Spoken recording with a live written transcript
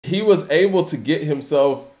he was able to get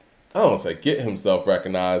himself, I don't want to say get himself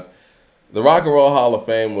recognized. The Rock and Roll Hall of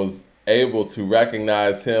Fame was able to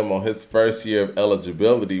recognize him on his first year of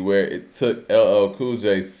eligibility, where it took LL Cool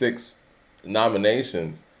J 6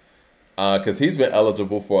 nominations, because he's been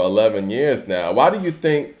eligible for 11 years now. Why do you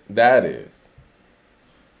think that is?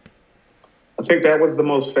 I think that was the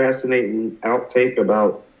most fascinating outtake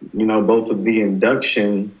about, both of the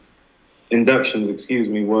inductions,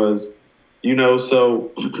 was,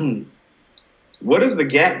 so what is the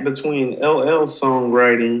gap between LL's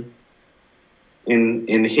songwriting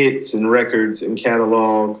in hits and records and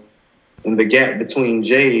catalog, and the gap between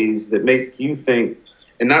Jay's that make you think,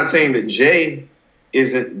 and not saying that Jay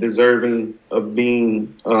isn't deserving of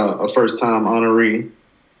being a first-time honoree,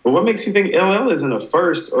 but what makes you think LL isn't a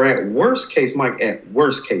first, or at worst case, Mike, at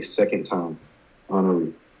worst case, second-time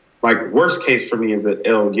honoree? Like, worst case for me is that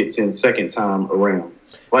L gets in second time around.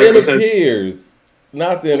 Like, it appears,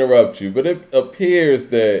 not to interrupt you, but it appears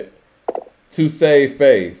that to save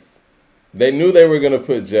face, they knew they were going to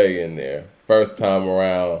put Jay in there first time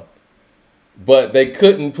around, but they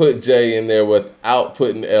couldn't put Jay in there without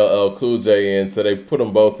putting LL Cool J in, so they put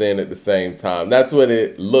them both in at the same time. That's what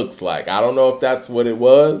it looks like. I don't know if that's what it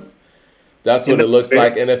was. That's what it looks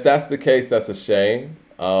like, and if that's the case, that's a shame,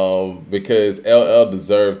 because LL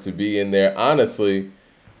deserved to be in there. Honestly,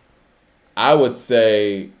 I would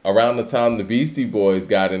say around the time the Beastie Boys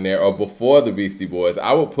got in there, or before the Beastie Boys,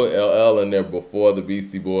 I would put LL in there before the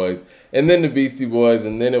Beastie Boys, and then the Beastie Boys,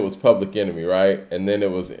 and then it was Public Enemy, right? And then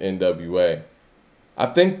it was NWA. I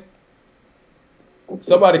think,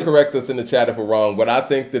 somebody correct us in the chat if we're wrong, but I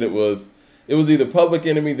think that it was either Public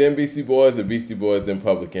Enemy, then Beastie Boys, or Beastie Boys, then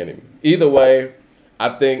Public Enemy. Either way, I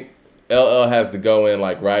think LL has to go in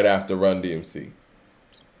like right after Run DMC.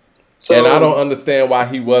 So, and I don't understand why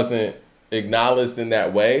he wasn't acknowledged in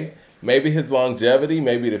that way. Maybe his longevity,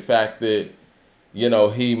 maybe the fact that,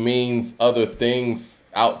 he means other things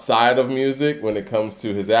outside of music when it comes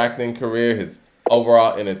to his acting career, his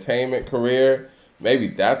overall entertainment career. Maybe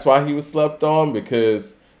that's why he was slept on,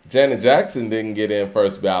 because Janet Jackson didn't get in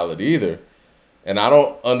first ballot either. And I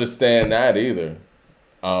don't understand that either.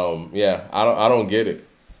 I don't get it.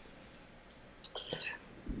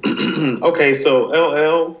 Okay, so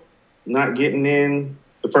LL not getting in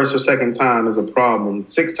the first or second time is a problem.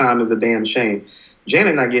 Sixth time is a damn shame.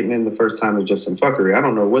 Janet not getting in the first time is just some fuckery. I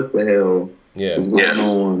don't know what the hell is going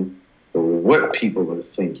on, or what people are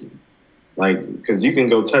thinking. Like, because you can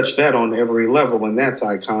go touch that on every level, and that's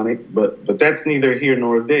iconic. But that's neither here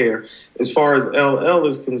nor there. As far as LL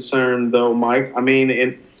is concerned, though, Mike, I mean,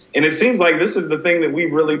 and it seems like this is the thing that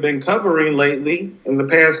we've really been covering lately in the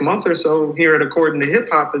past month or so here at According to Hip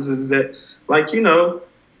Hop is that, like,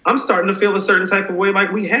 I'm starting to feel a certain type of way,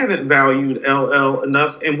 like we haven't valued LL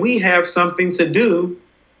enough, and we have something to do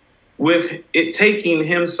with it taking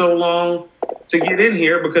him so long to get in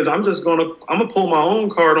here, because I'm gonna pull my own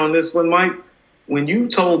card on this one, Mike. When you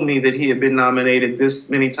told me that he had been nominated this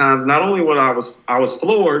many times, not only I was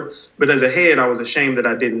floored, but as a head, I was ashamed that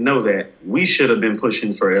I didn't know that. We should have been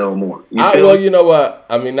pushing for L more. Well, you know what?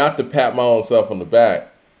 I mean, not to pat my own self on the back.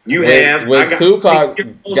 When Tupac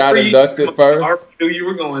got inducted first, I knew you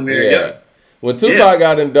were going there. Yeah. Yep. When Tupac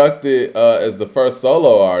got inducted as the first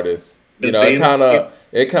solo artist, it kind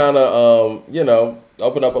of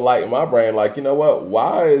opened up a light in my brain. Like, you know what?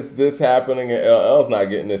 Why is this happening and LL's not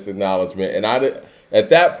getting this acknowledgement? And at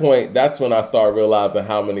that point, that's when I started realizing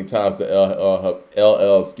how many times the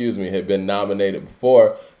LL had been nominated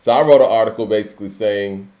before. So I wrote an article basically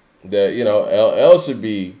saying that LL should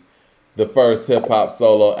be the first hip-hop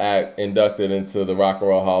solo act inducted into the Rock and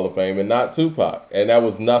Roll Hall of Fame, and not Tupac. And that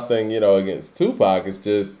was nothing, against Tupac. It's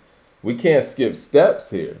just we can't skip steps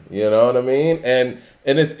here. You know what I mean? And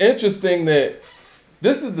it's interesting that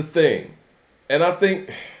this is the thing. And I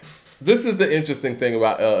think this is the interesting thing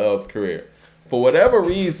about LL's career. For whatever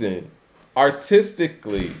reason,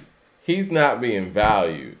 artistically, he's not being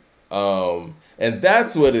valued. And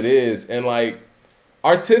that's what it is. And, like,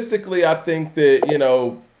 artistically, I think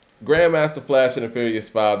that, Grandmaster Flash and the Furious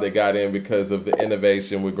Five, they got in because of the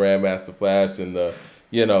innovation with Grandmaster Flash and the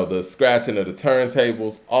scratching of the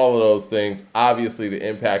turntables, all of those things. Obviously, the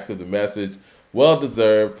impact of the message,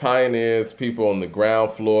 well-deserved. Pioneers, people on the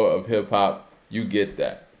ground floor of hip-hop, you get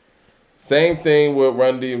that. Same thing with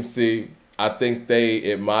Run DMC. I think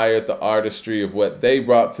they admired the artistry of what they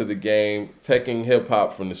brought to the game, taking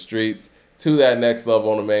hip-hop from the streets to that next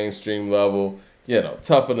level on the mainstream level,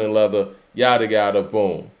 tougher than leather, yada, yada,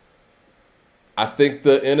 boom. I think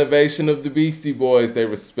the innovation of the Beastie Boys, they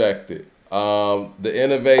respected. The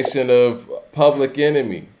innovation of Public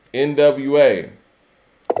Enemy, NWA.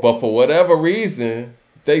 But for whatever reason,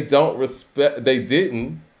 they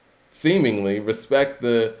didn't seemingly respect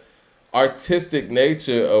the artistic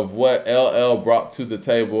nature of what LL brought to the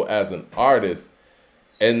table as an artist.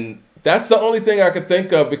 And that's the only thing I could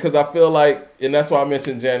think of, because I feel like, and that's why I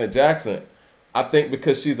mentioned Janet Jackson, I think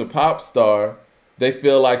because she's a pop star, they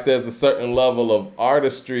feel like there's a certain level of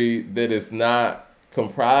artistry that is not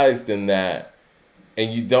comprised in that,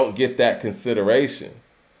 and you don't get that consideration.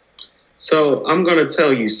 So I'm going to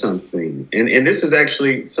tell you something, and this is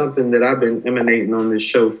actually something that I've been emanating on this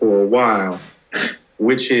show for a while,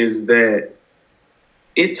 which is that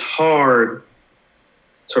it's hard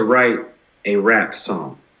to write a rap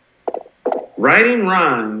song. Writing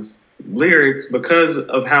rhymes, lyrics, because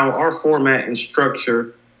of how our format and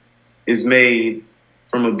structure is made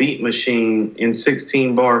from a beat machine in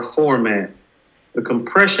 16-bar format, the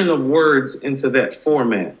compression of words into that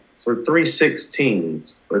format for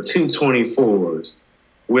 3/16s or 2/24s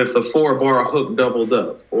with a 4-bar hook doubled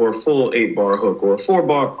up, or a full 8-bar hook, or a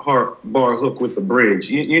 4-bar hook with a bridge.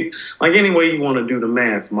 You like, any way you want to do the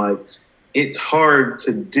math, Mike, it's hard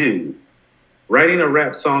to do. Writing a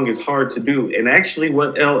rap song is hard to do. And actually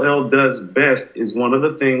what LL does best is one of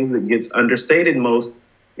the things that gets understated most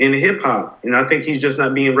in hip hop. And I think he's just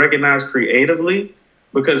not being recognized creatively,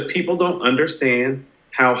 because people don't understand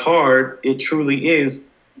how hard it truly is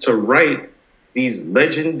to write these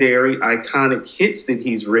legendary, iconic hits that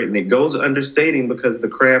he's written. It goes understating because the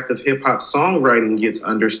craft of hip hop songwriting gets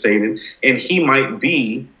understated, and he might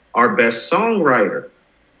be our best songwriter.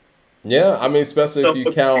 Yeah, I mean, especially if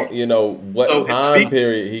you count, what time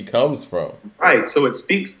period he comes from. Right, so it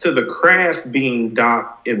speaks to the craft being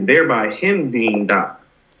docked, and thereby him being docked.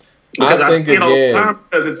 Because I think, all the time,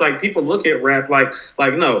 because it's like people look at rap like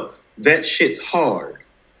no, that shit's hard.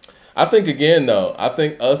 I think again, though, I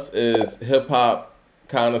think us as hip hop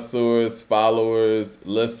connoisseurs, followers,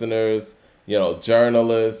 listeners,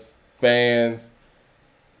 journalists, fans,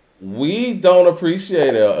 we don't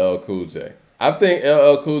appreciate LL Cool J. I think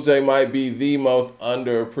LL Cool J might be the most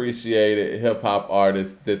underappreciated hip hop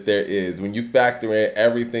artist that there is. When you factor in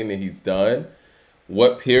everything that he's done,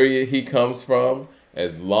 what period he comes from,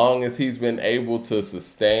 as long as he's been able to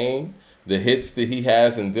sustain the hits that he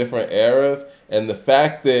has in different eras, and the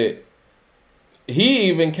fact that he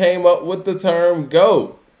even came up with the term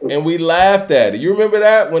GOAT, and we laughed at it. You remember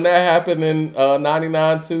that when that happened in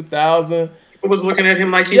 99, 2000? People was looking at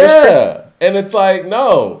him like he was... Yeah, and it's like,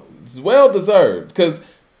 no, it's well deserved, because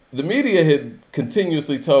the media had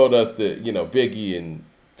continuously told us that, Biggie and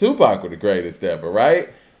Tupac were the greatest ever, right?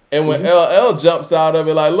 And when LL jumps out of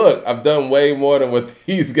it like, look, I've done way more than what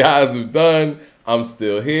these guys have done. I'm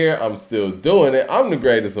still here. I'm still doing it. I'm the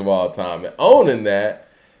greatest of all time. And owning that,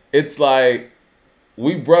 it's like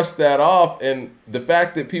we brush that off. And the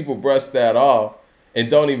fact that people brush that off and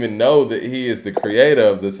don't even know that he is the creator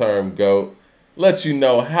of the term GOAT lets you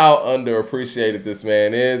know how underappreciated this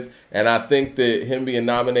man is. And I think that him being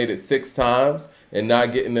nominated 6 times and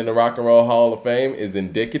not getting in the Rock and Roll Hall of Fame is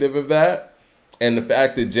indicative of that. And the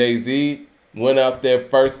fact that Jay-Z went out there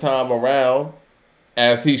first time around,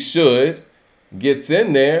 as he should, gets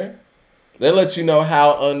in there, they let you know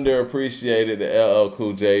how underappreciated the LL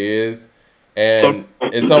Cool J is. And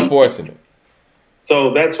it's unfortunate.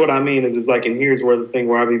 So that's what I mean, is it's like, and here's where the thing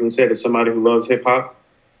where I've even said, as somebody who loves hip hop,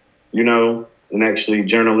 and actually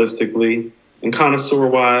journalistically and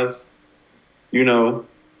connoisseur-wise,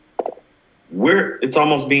 it's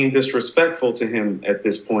almost being disrespectful to him at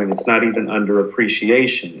this point. It's not even under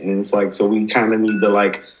appreciation. And it's like, so we kind of need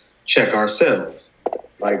to check ourselves.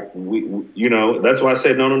 Like, we that's why I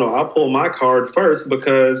said, no, I'll pull my card first,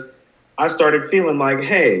 because I started feeling like,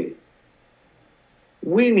 hey,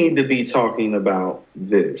 we need to be talking about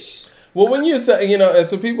this. Well, when you say, and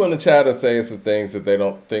some people in the chat are saying some things that they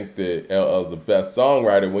don't think that LL is the best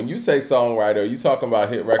songwriter. When you say songwriter, are you talking about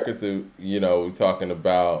hit records? Or, we're talking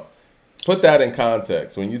about... Put that in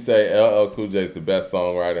context. When you say LL Cool J is the best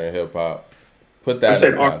songwriter in hip hop, put that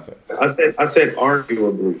in context. I said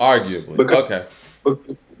arguably. Arguably. Okay.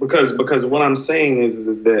 Because what I'm saying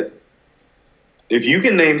is that if you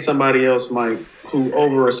can name somebody else, Mike, who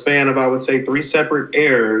over a span of, I would say, 3 separate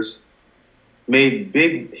eras made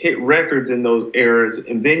big hit records in those eras,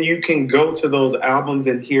 and then you can go to those albums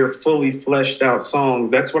and hear fully fleshed out songs.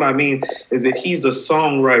 That's what I mean, is that he's a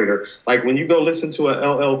songwriter. Like, when you go listen to a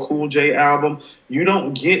LL Cool J album, you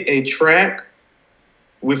don't get a track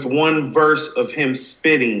with one verse of him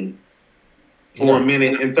spitting for a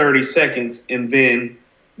minute and 30 seconds, and then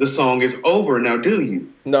the song is over. Now, do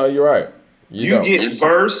you? No, you're right. You get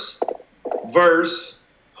verse,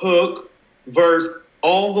 hook, verse,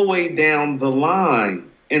 all the way down the line.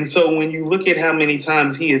 And so when you look at how many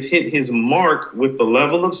times he has hit his mark with the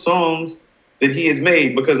level of songs that he has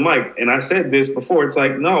made, because Mike, and I said this before, it's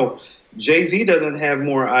like, no, Jay-Z doesn't have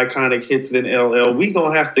more iconic hits than LL. We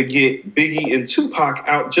gonna have to get Biggie and Tupac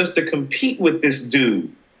out just to compete with this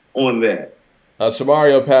dude on that.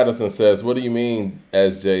 Shamario Patterson says, what do you mean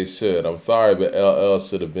as Jay should? I'm sorry, but LL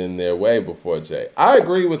should have been there way before Jay. I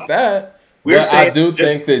agree with that. But I do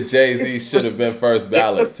think that Jay-Z should have been first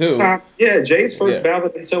ballot too. Yeah, Jay's first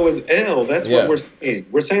ballot, and so is L. That's what we're saying.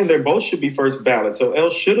 We're saying they both should be first ballot. So L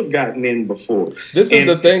should have gotten in before. This is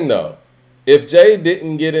the thing, though. If Jay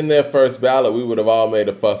didn't get in their first ballot, we would have all made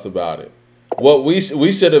a fuss about it. What we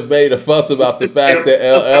should have made a fuss about the fact that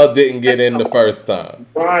LL didn't get in the first time.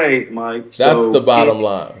 Right, Mike. That's the bottom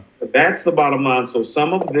line. That's the bottom line. So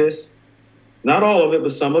some of this, not all of it,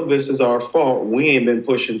 but some of this is our fault. We ain't been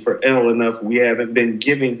pushing for L enough. We haven't been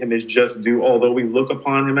giving him his just due. Although we look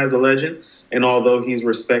upon him as a legend, and although he's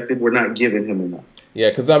respected, we're not giving him enough. Yeah,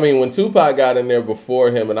 because, I mean, when Tupac got in there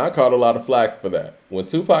before him, and I caught a lot of flack for that. When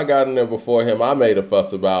Tupac got in there before him, I made a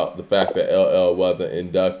fuss about the fact that LL wasn't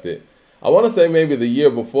inducted. I want to say maybe the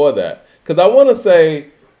year before that. Because I want to say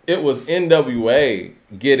it was NWA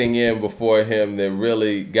getting in before him that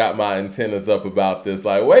really got my antennas up about this.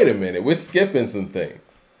 Like, wait a minute, we're skipping some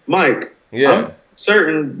things. Mike, I'm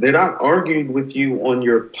certain that I argued with you on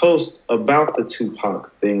your post about the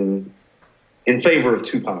Tupac thing in favor of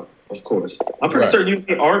Tupac, of course. I'm pretty certain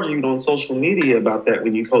you argued on social media about that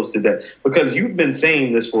when you posted that, because you've been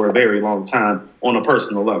saying this for a very long time on a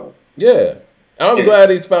personal level. Yeah. I'm glad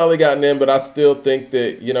he's finally gotten in, but I still think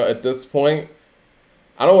that, you know, at this point,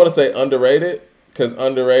 I don't want to say underrated, because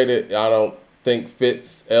underrated I don't think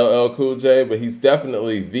fits LL Cool J, but he's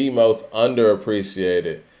definitely the most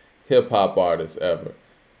underappreciated hip-hop artist ever.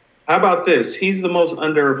 How about this? He's the most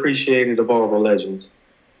underappreciated of all the legends,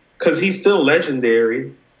 because he's still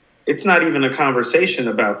legendary. It's not even a conversation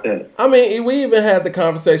about that. I mean, we even had the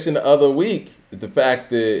conversation the other week, the fact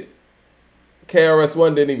that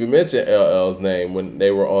KRS-One didn't even mention LL's name when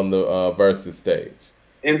they were on the Versus stage.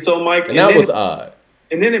 And so, Mike... And that was odd.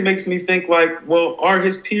 And then it makes me think, like, well, are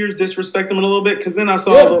his peers disrespecting him a little bit? Because then I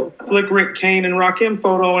saw the Slick Rick, Kane, and Rakim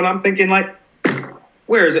photo, and I'm thinking, like,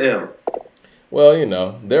 where's L? Well, you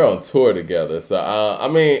know, they're on tour together. So, I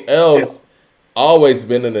mean, L's always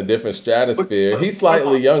been in a different stratosphere. He's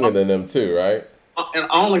slightly younger than them, too, right? And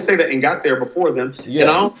I only say that and got there before them. Yeah.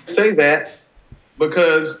 And I only say that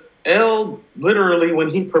because L, literally, when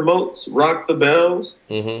he promotes Rock the Bells,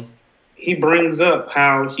 he brings up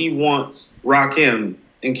how he wants Rakim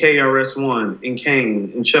and KRS-One and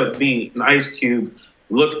Kane and Chuck B and Ice Cube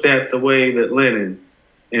looked at the way that Lennon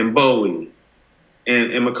and Bowie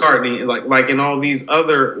and McCartney, like and all these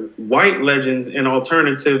other white legends in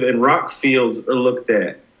alternative and rock fields are looked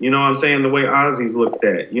at. You know what I'm saying? The way Ozzy's looked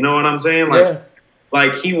at. You know what I'm saying?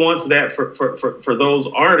 Like he wants that for those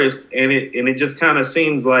artists, and it just kind of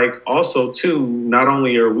seems like also too, not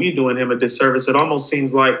only are we doing him a disservice, it almost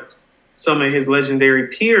seems like some of his legendary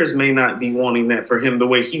peers may not be wanting that for him the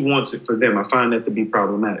way he wants it for them. I find that to be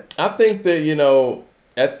problematic. I think that, you know,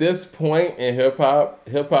 at this point in hip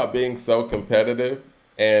hop being so competitive,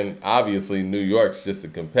 and obviously New York's just a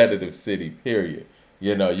competitive city, period.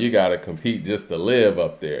 You know, you got to compete just to live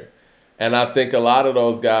up there. And I think a lot of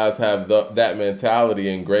those guys have that mentality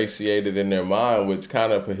ingratiated in their mind, which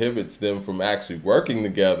kind of prohibits them from actually working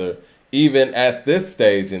together, even at this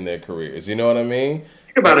stage in their careers. You know what I mean?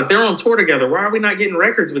 Think about it. They're on tour together. Why are we not getting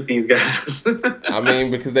records with these guys? I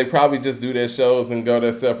mean, because they probably just do their shows and go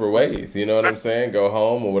their separate ways. You know what I'm saying? Go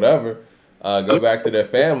home or whatever. Go back to their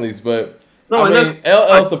families. But, I mean,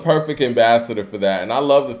 LL's the perfect ambassador for that. And I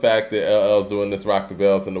love the fact that LL's doing this Rock the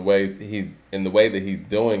Bells in the way that he's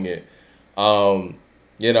doing it.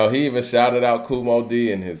 You know, he even shouted out Kool Moe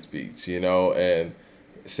Dee in his speech, you know, and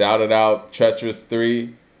shouted out Treacherous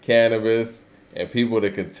 3, Cannabis, and people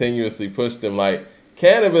that continuously pushed him. Like,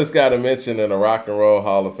 Cannabis got a mention in a Rock and Roll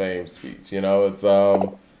Hall of Fame speech. You know, it's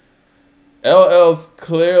LL's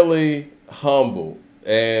clearly humble,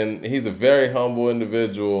 and he's a very humble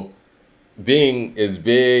individual, being as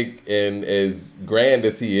big and as grand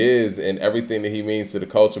as he is and everything that he means to the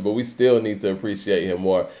culture, but we still need to appreciate him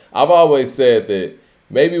more. I've always said that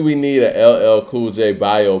maybe we need a LL Cool J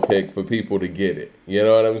biopic for people to get it. You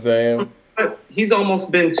know what I'm saying? He's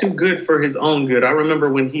almost been too good for his own good. I remember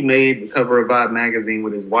when he made the cover of Vibe magazine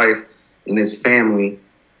with his wife and his family,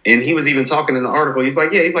 and he was even talking in the article. He's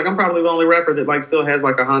like, I'm probably the only rapper that like still has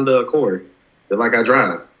like a Honda Accord that like I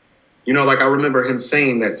drive. You know, like I remember him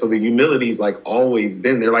saying that. So the humility's like always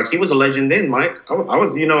been there. Like he was a legend then, Mike. I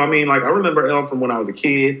was, you know, I mean, like I remember L from when I was a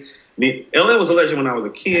kid. I mean, LL was a legend when I was a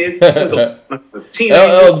kid. He was a teenager.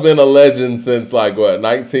 LL's been a legend since like what,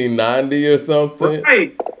 1990 or something?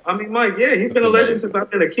 Right. I mean, Mike, yeah, he's been a legend since I've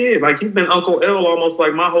been a kid. Like he's been Uncle L almost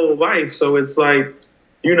like my whole life. So it's like,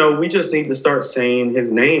 you know, we just need to start saying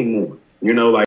his name more. You know, like.